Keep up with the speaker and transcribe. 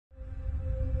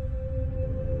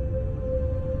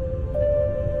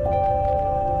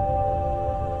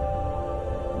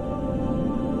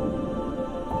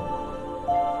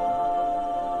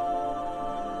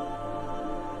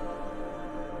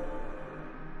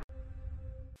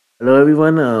Hello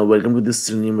everyone, welcome to this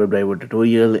Selenium WebDriver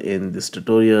tutorial. In this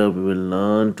tutorial, we will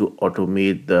learn to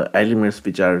automate the elements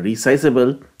which are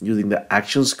resizable using the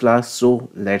actions class.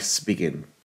 So let's begin.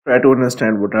 Try to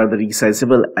understand what are the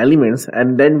resizable elements,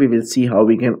 and then we will see how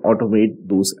we can automate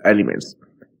those elements.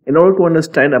 In order to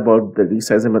understand about the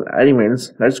resizable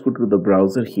elements, let's go to the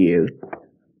browser here,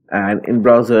 and in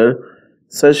browser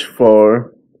search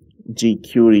for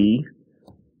jQuery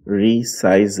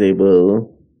resizable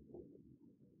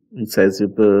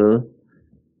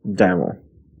demo,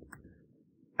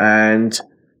 and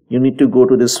you need to go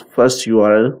to this first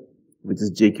URL, which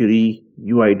is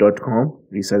jQueryui.com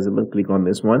resizable. Click on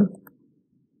this one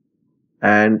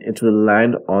and it will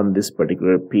land on this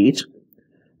particular page,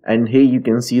 and here you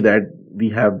can see that we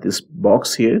have this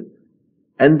box here,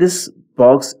 and this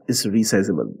box is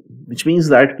resizable, which means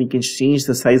that we can change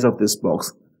the size of this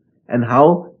box. And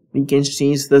how we can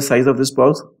change the size of this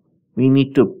box? We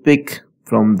need to pick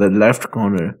from the left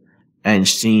corner and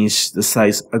change the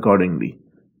size accordingly.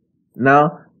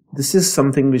 Now this is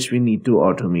something which we need to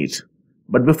automate,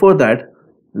 but before that,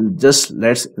 just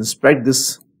let's inspect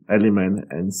this element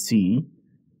and see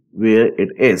where it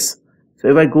is. So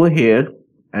if I go here,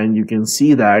 and you can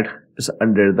see that it's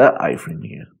under the iframe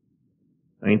here,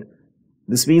 right?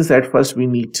 This means that first we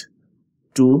need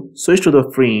to switch to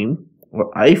the frame or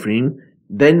iframe,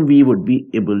 then we would be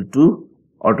able to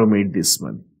automate this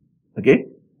one. Okay,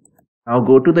 now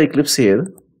go to the Eclipse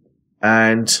here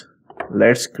and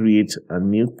let's create a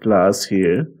new class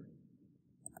here,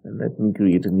 and let me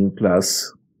create a new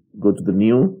class. Go to the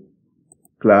new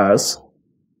class,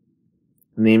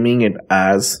 naming it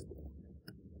as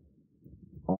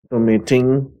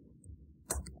automating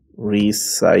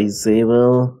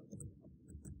resizable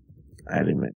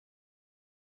element.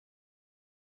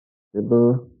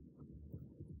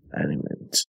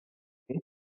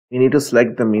 You need to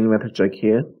select the main method check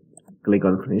here, click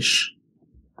on finish,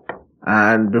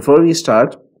 and before we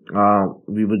start,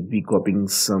 we would be copying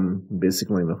some basic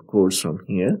line of code from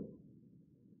here.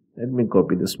 Let me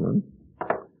copy this one,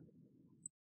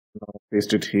 now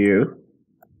paste it here.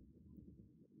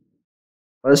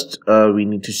 First, we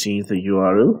need to change the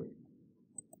URL.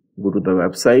 Go to the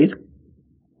website,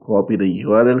 copy the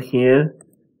URL here,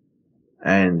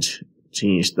 and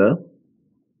change the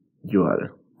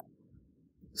URL.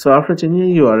 So after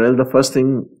changing the URL, the first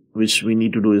thing which we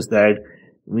need to do is that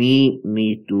we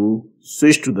need to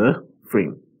switch to the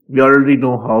frame. We already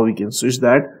know how we can switch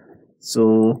that.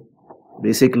 So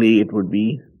basically it would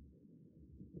be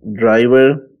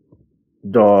driver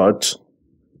dot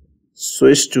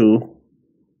switch to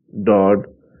dot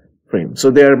frame.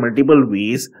 So there are multiple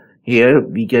ways here.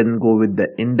 We can go with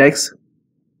the index,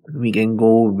 we can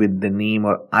go with the name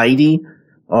or ID,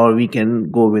 or we can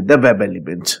go with the web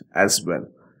element as well.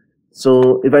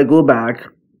 So if I go back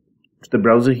to the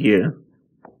browser here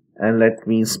and let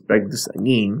me inspect this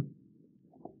again,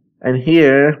 and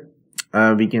here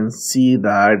we can see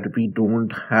that we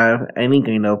don't have any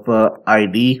kind of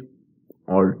ID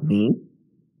or name,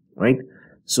 right?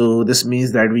 So this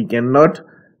means that we cannot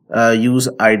use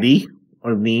ID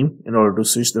or name in order to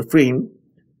switch the frame.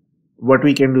 What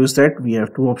we can do is that we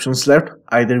have two options left.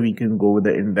 Either we can go with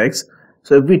the index.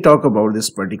 So if we talk about this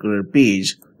particular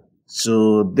page,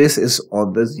 so this is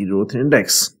on the 0th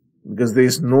index because there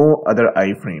is no other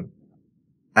iframe,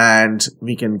 and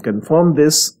we can confirm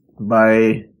this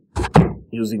by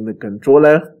using the Control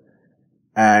F.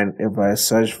 And if I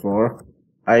search for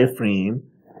iframe,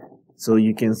 so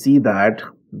you can see that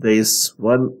there is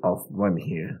 1 of 1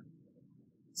 here.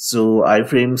 So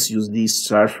iframes usually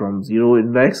start from 0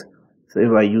 index. So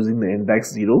if I using the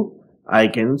index 0, I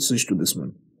can switch to this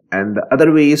one. And the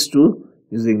other way is to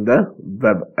using the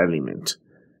web element.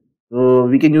 So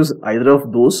we can use either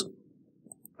of those,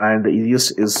 and the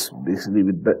easiest is basically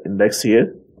with the index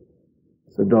here.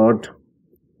 So dot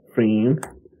frame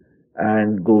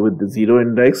and go with the 0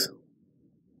 index,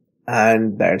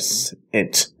 and that's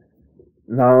it.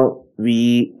 Now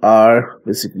we are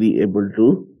basically able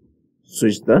to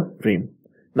switch the frame.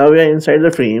 Now we are inside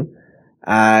the frame,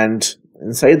 and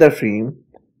inside the frame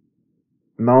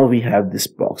now we have this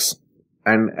box,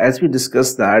 and as we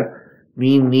discussed that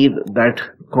we need that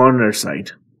corner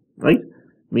side, right?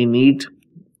 We need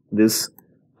this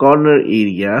corner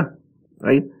area,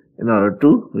 right, in order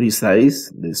to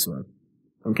resize this one.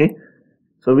 Okay,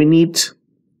 so we need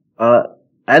a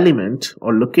element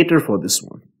or locator for this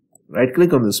one. Right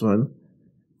click on this one,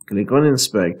 click on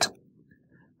inspect,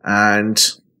 and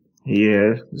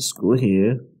here just go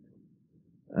here,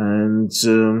 and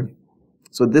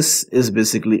so this is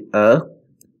basically a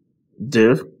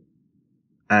div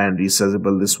and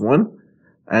resizable this one,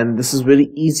 and this is very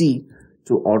easy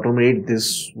to automate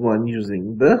this one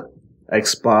using the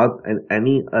XPath and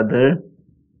any other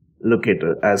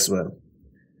locator as well.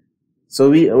 So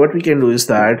what we can do is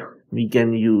that we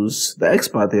can use the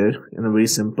XPath here in a very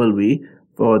simple way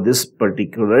for this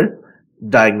particular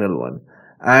diagonal one.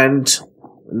 And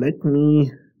let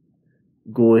me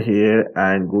go here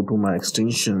and go to my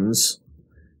extensions,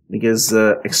 because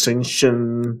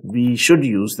we should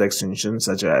use the extensions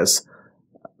such as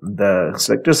the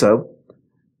selector sub,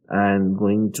 and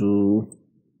going to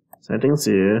settings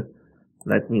here,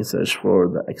 let me search for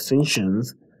the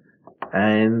extensions,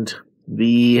 and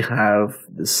we have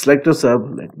the selector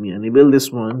sub. Let me enable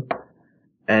this one,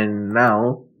 and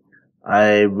now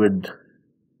I would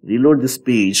reload this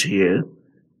page here,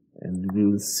 and we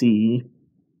will see.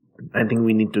 I think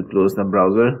we need to close the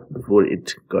browser before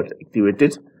it got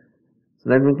activated. So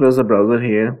let me close the browser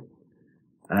here,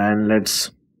 and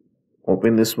let's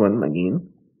open this one again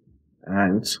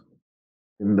and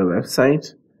in the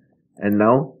website. And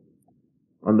now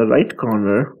on the right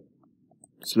corner,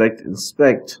 select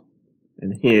inspect,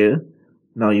 and here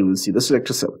now you will see the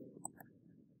selector sub,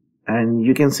 and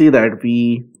you can see that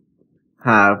we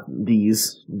have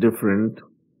these different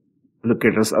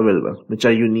locators available which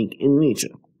are unique in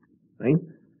nature, right?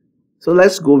 So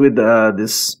let's go with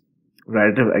this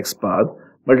relative XPath,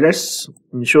 but let's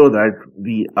ensure that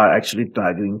we are actually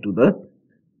targeting to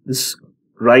this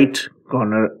right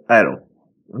corner arrow.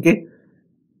 Okay,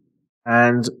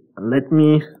 and let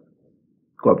me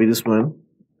copy this one,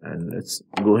 and let's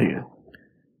go here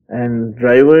and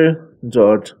driver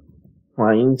dot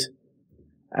find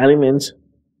element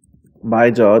by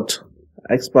dot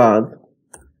XPath,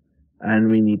 and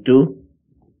we need to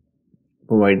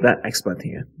provide the XPath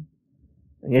here.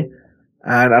 Okay,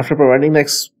 and after providing the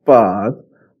XPath,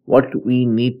 what we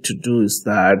need to do is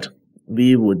that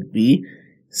we would be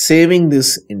saving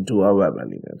this into our web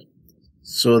element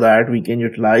so that we can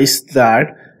utilize that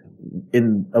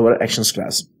in our actions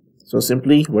class. So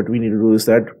simply what we need to do is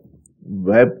that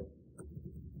web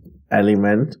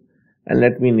element, and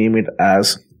let me name it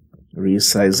as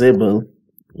resizable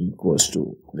equals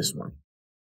to this one.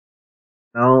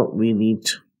 Now we need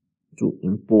to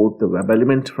import the web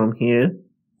element from here.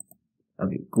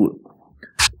 Okay, cool.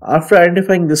 After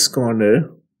identifying this corner,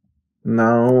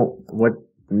 now what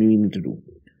we need to do?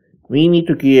 We need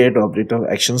to create object of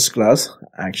actions class,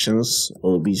 actions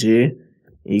obj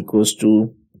equals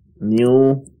to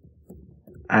new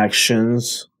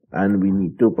actions, and we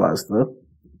need to pass the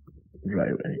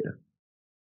driver here.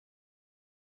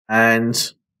 And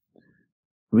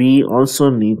we also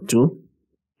need to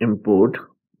import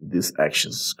this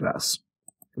actions class.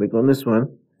 Click on this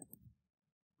one.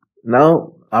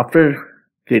 Now after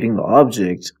creating the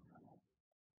object,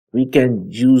 we can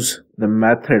use the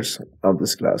methods of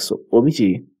this class. So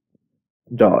obj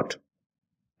dot,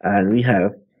 and we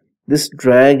have this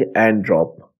drag and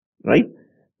drop, right?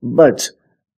 But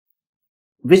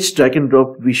which drag and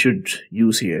drop we should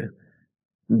use here?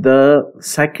 The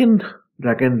second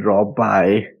drag and drop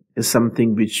by is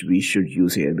something which we should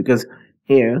use here, because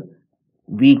here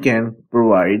we can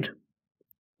provide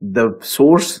the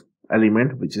source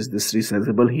element, which is this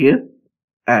resizable here,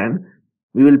 and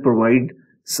we will provide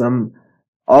some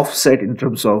offset in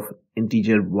terms of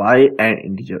integer y and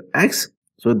integer x.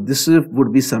 So this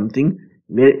would be something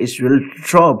where it will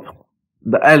drop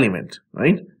the element,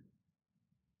 right?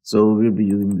 So we'll be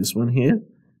using this one here,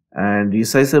 and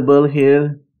resizable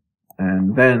here,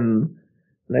 and then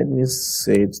let me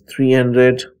say it's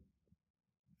 300,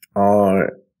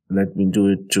 or let me do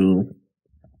it to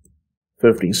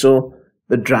 50. So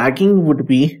the dragging would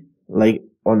be like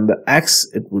on the x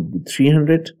it would be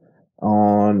 300,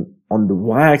 on the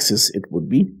y-axis it would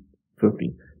be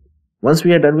 50. Once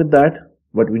we are done with that,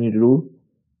 what we need to do,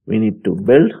 we need to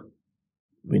build,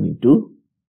 we need to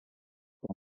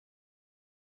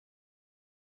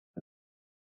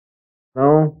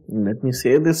now let me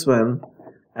save this one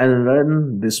and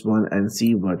run this one and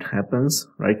see what happens.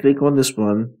 Right click on this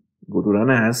one, go to run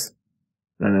as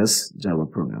Java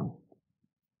program.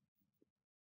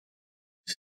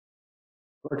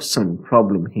 Got some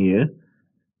problem here.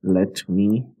 Let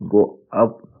me go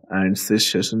up and say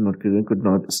session not created, could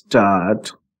not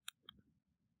start.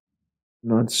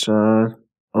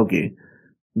 Okay,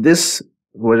 this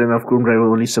version of Chrome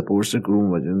driver only supports the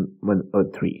Chrome version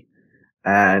 1.3.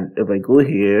 And if I go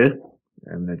here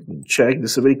and let me check,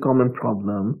 this is a very common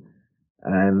problem,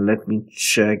 and let me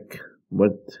check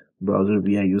what browser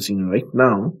we are using right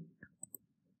now.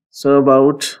 So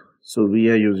we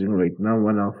are using right now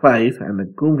 105, and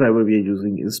the Chrome driver we are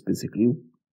using is basically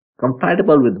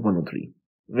compatible with 103,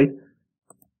 right?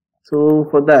 So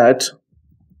for that,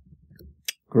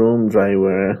 Chrome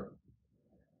driver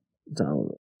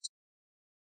download.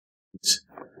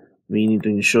 We need to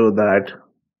ensure that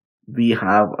we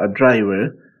have a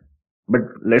driver, but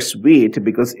let's wait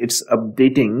because it's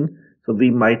updating, so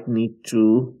we might need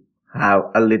to have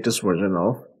a latest version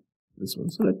of this one.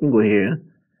 So let me go here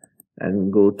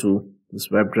and go to this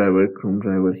WebDriver, Chrome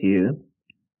driver here,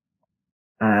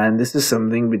 and this is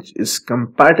something which is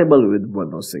compatible with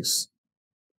 106,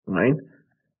 right?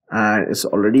 And it's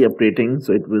already updating,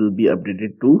 so it will be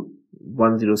updated to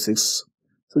 106.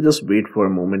 So just wait for a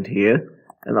moment here,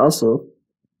 and also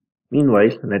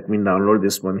meanwhile let me download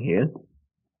this one here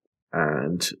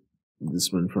and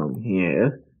this one from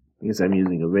here because I'm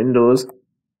using a Windows.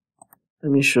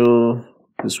 Let me show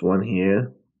this one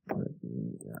here.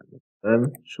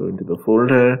 Then show into the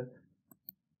folder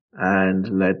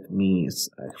and let me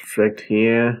extract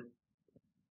here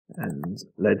and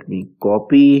let me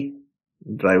copy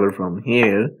driver from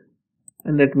here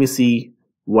and let me see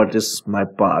what is my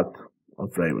path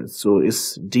of drivers. So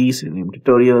it's D Selenium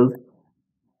tutorials,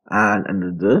 and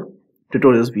under the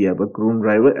tutorials we have a Chrome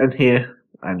driver, and here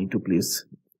I need to place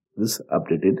this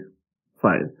updated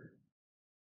file.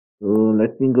 So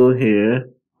let me go here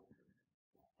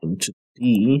into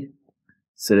the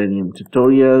Selenium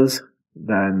tutorials,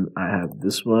 then I have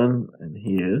this one, and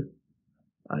here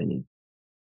I need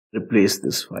to replace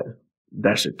this file.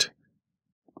 That's it.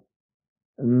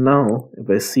 And now if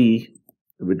I see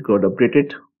if it got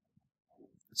updated,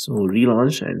 so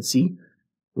relaunch and see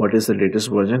what is the latest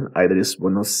version. Either it's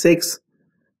 106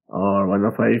 or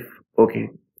 105. Okay,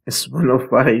 it's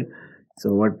 105.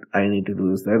 So what I need to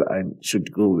do is that I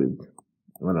should go with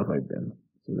 105 then.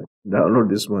 So let's download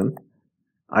this one.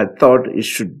 I thought it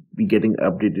should be getting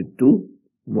updated to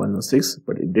 106,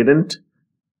 but it didn't.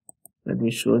 Let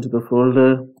me show into the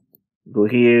folder, go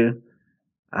here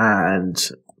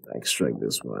and extract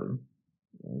this one.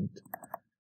 And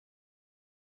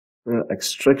for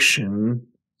extraction,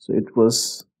 so it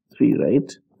was 3,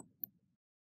 right?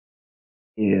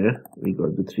 Here we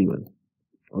got the 3 one.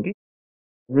 Okay,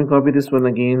 let me copy this one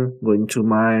again, go into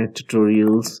my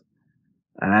tutorials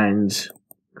and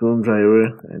Chrome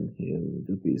driver, and here we need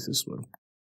to paste this one.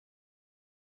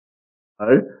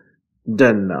 Are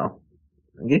done now.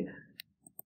 Okay,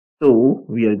 so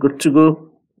we are good to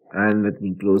go, and let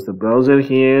me close the browser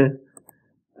here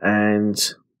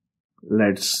and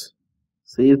let's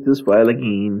save this file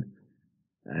again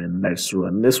and let's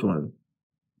run this one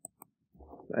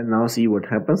and now see what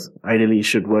happens. Ideally it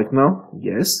should work now.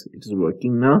 Yes, it is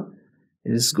working now.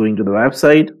 It is going to the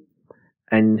website,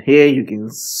 and here you can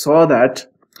saw that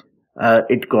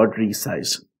it got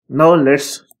resized. Now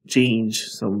let's change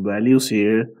some values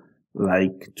here,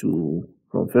 like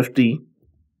from 50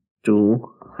 to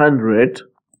 100,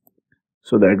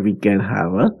 so that we can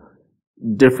have a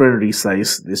different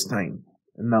resize this time.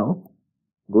 And now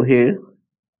go here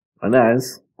on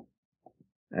as,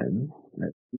 and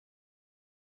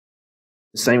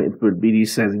this time it will be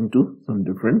resizing to some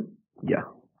different. Yeah,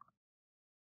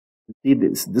 see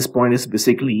this point is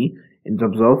basically in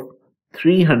terms of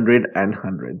 300 and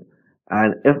 100,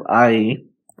 and if I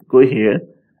go here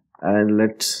and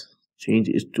let's change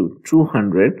it to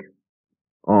 200,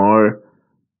 or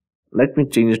let me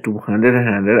change it to 100 and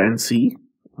 100 and see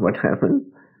what happens.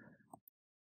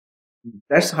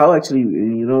 That's how actually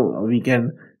we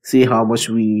can see how much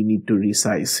we need to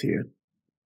resize here.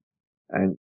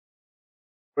 And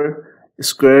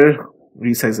square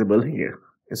resizable here,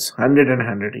 it's 100 and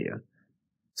 100 here.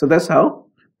 So that's how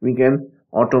we can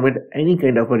automate any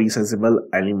kind of a resizable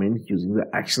element using the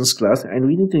actions class, and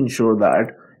we need to ensure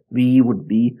that we would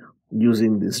be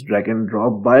using this drag and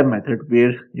drop by method,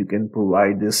 where you can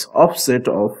provide this offset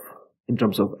of in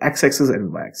terms of x-axis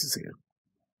and y-axis here.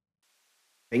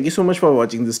 Thank you so much for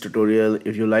watching this tutorial.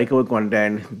 If you like our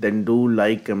content, then do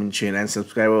like, comment, share and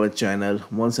subscribe our channel.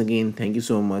 Once again, thank you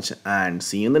so much and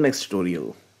see you in the next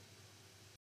tutorial.